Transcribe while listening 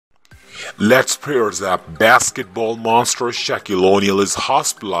Let's prayers up. Basketball monster Shaquille O'Neal is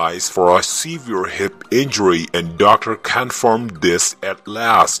hospitalized for a severe hip injury and doctor confirmed this at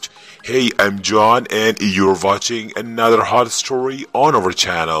last. Hey, I'm John and you're watching another hot story on our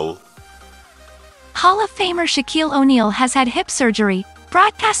channel. Hall of Famer Shaquille O'Neal has had hip surgery,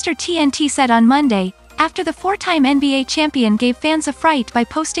 broadcaster TNT said on Monday, after the four-time NBA champion gave fans a fright by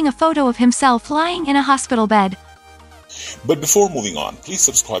posting a photo of himself lying in a hospital bed. But before moving on, please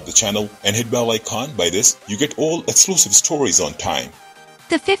subscribe the channel and hit bell icon. By this, you get all exclusive stories on time.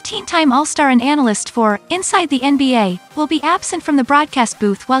 The 15-time All-Star and analyst for Inside the NBA will be absent from the broadcast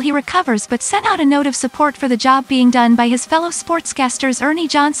booth while he recovers but sent out a note of support for the job being done by his fellow sportscasters Ernie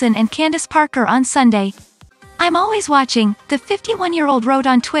Johnson and Candace Parker on Sunday. "I'm always watching," the 51-year-old wrote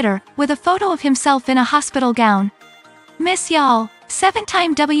on Twitter, with a photo of himself in a hospital gown. "Miss y'all."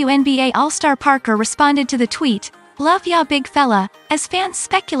 Seven-time WNBA All-Star Parker responded to the tweet, "Love ya big fella," as fans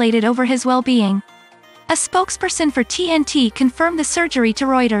speculated over his well-being. A spokesperson for TNT confirmed the surgery to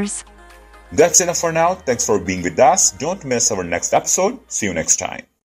Reuters. That's enough for now. Thanks for being with us. Don't miss our next episode. See you next time.